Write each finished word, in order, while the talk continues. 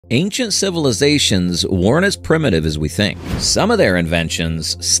ancient civilizations weren't as primitive as we think. Some of their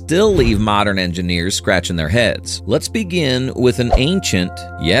inventions still leave modern engineers scratching their heads. Let's begin with an ancient,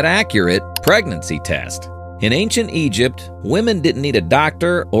 yet accurate, pregnancy test. In ancient Egypt, women didn't need a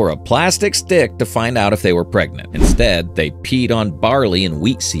doctor or a plastic stick to find out if they were pregnant. Instead, they peed on barley and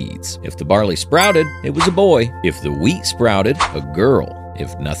wheat seeds. If the barley sprouted, it was a boy. If the wheat sprouted, a girl.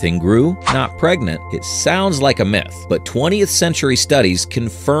 If nothing grew, not pregnant. It sounds like a myth, but 20th century studies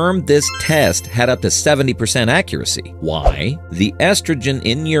confirmed this test had up to 70% accuracy. Why? The estrogen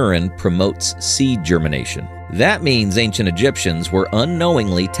in urine promotes seed germination. That means ancient Egyptians were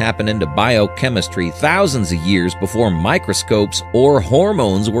unknowingly tapping into biochemistry thousands of years before microscopes or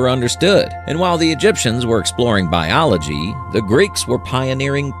hormones were understood. And while the Egyptians were exploring biology, the Greeks were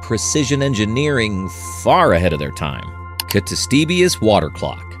pioneering precision engineering far ahead of their time. Ctesibius water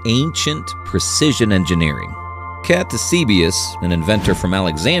clock, ancient precision engineering. Ctesibius, an inventor from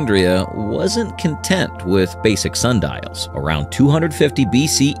Alexandria, wasn't content with basic sundials. Around 250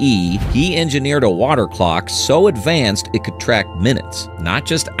 BCE, he engineered a water clock so advanced it could track minutes, not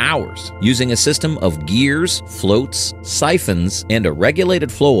just hours. Using a system of gears, floats, siphons, and a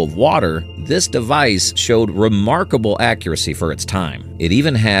regulated flow of water, this device showed remarkable accuracy for its time. It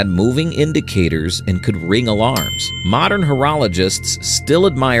even had moving indicators and could ring alarms. Modern horologists still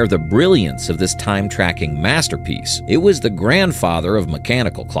admire the brilliance of this time-tracking masterpiece. It was the grandfather of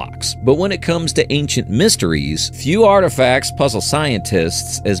mechanical clocks. But when it comes to ancient mysteries, few artifacts puzzle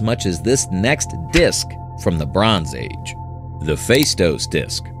scientists as much as this next disc from the Bronze Age. The Phaistos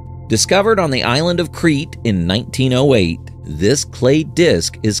Disc. Discovered on the island of Crete in 1908, this clay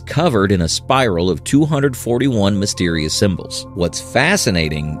disc is covered in a spiral of 241 mysterious symbols. What's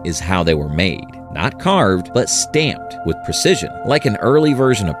fascinating is how they were made. Not carved, but stamped with precision, like an early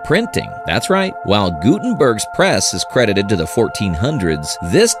version of printing. That's right. While Gutenberg's press is credited to the 1400s,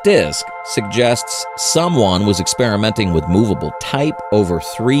 this disc suggests someone was experimenting with movable type over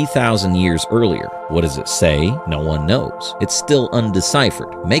 3,000 years earlier. What does it say? No one knows. It's still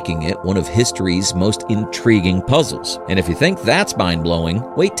undeciphered, making it one of history's most intriguing puzzles. And if you think that's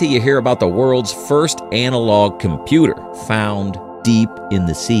mind-blowing, wait till you hear about the world's first analog computer, found deep in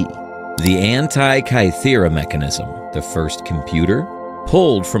the sea. The Antikythera mechanism, the first computer.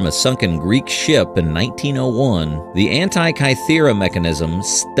 Pulled from a sunken Greek ship in 1901, the Antikythera mechanism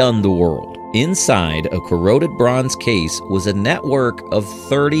stunned the world. Inside a corroded bronze case was a network of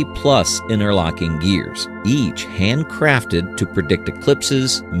 30-plus interlocking gears, each handcrafted to predict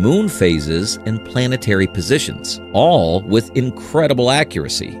eclipses, moon phases, and planetary positions, all with incredible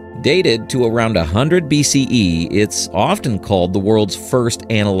accuracy. Dated to around 100 BCE, it's often called the world's first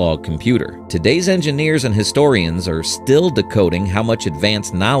analog computer. Today's engineers and historians are still decoding how much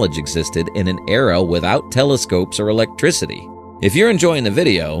advanced knowledge existed in an era without telescopes or electricity. If you're enjoying the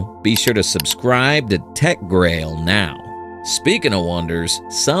video, be sure to subscribe to Tech Grail now. Speaking of wonders,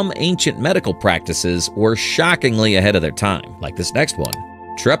 some ancient medical practices were shockingly ahead of their time, like this next one.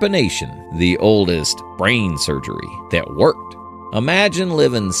 Trepanation, the oldest brain surgery that worked. Imagine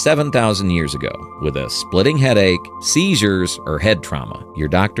living 7,000 years ago with a splitting headache, seizures, or head trauma. Your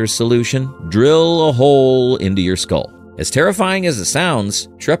doctor's solution? Drill a hole into your skull. As terrifying as it sounds,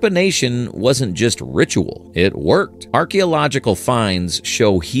 trepanation wasn't just ritual, it worked. Archaeological finds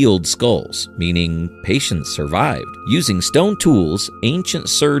show healed skulls, meaning patients survived. Using stone tools, ancient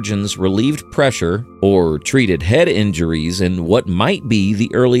surgeons relieved pressure or treated head injuries in what might be the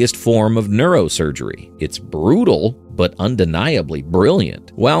earliest form of neurosurgery. It's brutal, but undeniably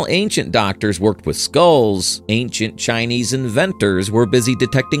brilliant. While ancient doctors worked with skulls, ancient Chinese inventors were busy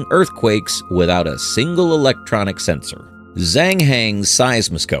detecting earthquakes without a single electronic sensor. Zhang's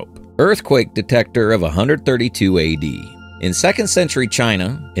seismoscope, earthquake detector of 132 AD. In 2nd century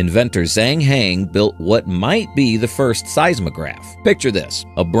China, inventor Heng built what might be the first seismograph. Picture this,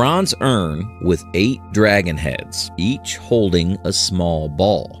 a bronze urn with 8 dragon heads, each holding a small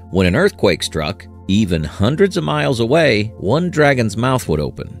ball. When an earthquake struck, even hundreds of miles away, one dragon's mouth would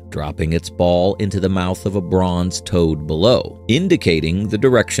open, dropping its ball into the mouth of a bronze toad below, indicating the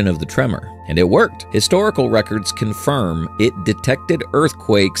direction of the tremor. And it worked. Historical records confirm it detected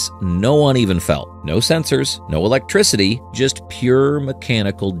earthquakes no one even felt. No sensors, no electricity, just pure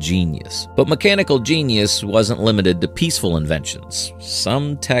mechanical genius. But mechanical genius wasn't limited to peaceful inventions.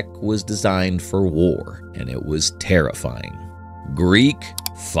 Some tech was designed for war, and it was terrifying. Greek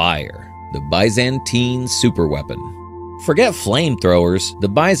fire. The Byzantine superweapon. Forget flamethrowers, the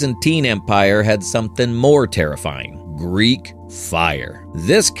Byzantine Empire had something more terrifying. Greek fire.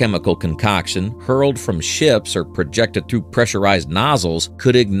 This chemical concoction, hurled from ships or projected through pressurized nozzles,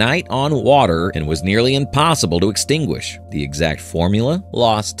 could ignite on water and was nearly impossible to extinguish. The exact formula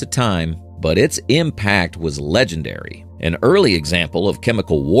lost to time, but its impact was legendary. An early example of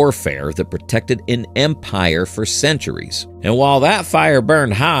chemical warfare that protected an empire for centuries. And while that fire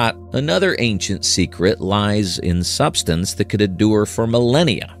burned hot, another ancient secret lies in substance that could endure for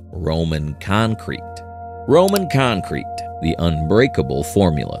millennia: Roman concrete. Roman concrete, the unbreakable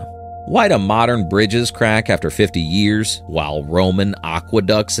formula. Why do modern bridges crack after 50 years, while Roman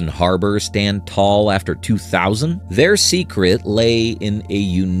aqueducts and harbors stand tall after 2,000? Their secret lay in a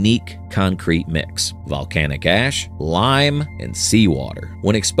unique concrete mix: volcanic ash, lime, and seawater.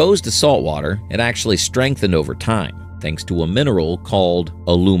 When exposed to salt water, it actually strengthened over time, thanks to a mineral called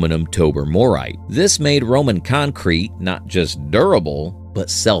aluminum tobermorite. This made Roman concrete not just durable, but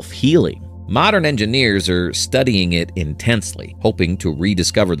self-healing. Modern engineers are studying it intensely, hoping to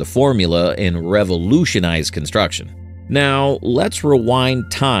rediscover the formula and revolutionize construction. Now, let's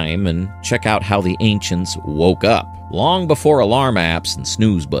rewind time and check out how the ancients woke up, long before alarm apps and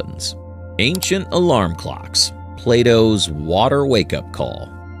snooze buttons. Ancient alarm clocks, Plato's water wake-up call.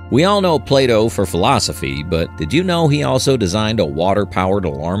 We all know Plato for philosophy, but did you know he also designed a water-powered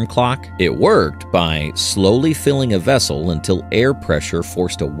alarm clock? It worked by slowly filling a vessel until air pressure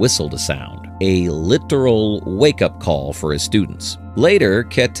forced a whistle to sound, a literal wake-up call for his students. Later,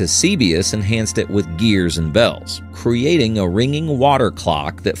 Ctesibius enhanced it with gears and bells, creating a ringing water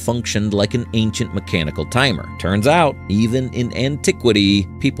clock that functioned like an ancient mechanical timer. Turns out, even in antiquity,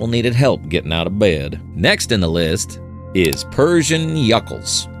 people needed help getting out of bed. Next in the list is Persian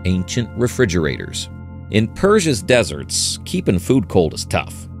Yakhchals, ancient refrigerators. In Persia's deserts, keeping food cold is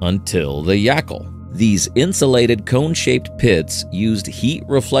tough, until the Yakhchal. These insulated cone-shaped pits used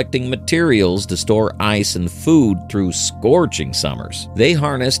heat-reflecting materials to store ice and food through scorching summers. They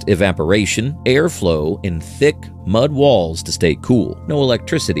harnessed evaporation, airflow, and thick mud walls to stay cool. No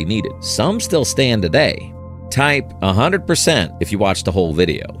electricity needed. Some still stand today. Type 100% if you watched the whole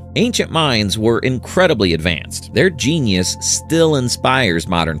video. Ancient minds were incredibly advanced. Their genius still inspires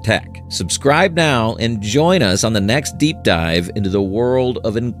modern tech. Subscribe now and join us on the next deep dive into the world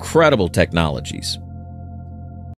of incredible technologies.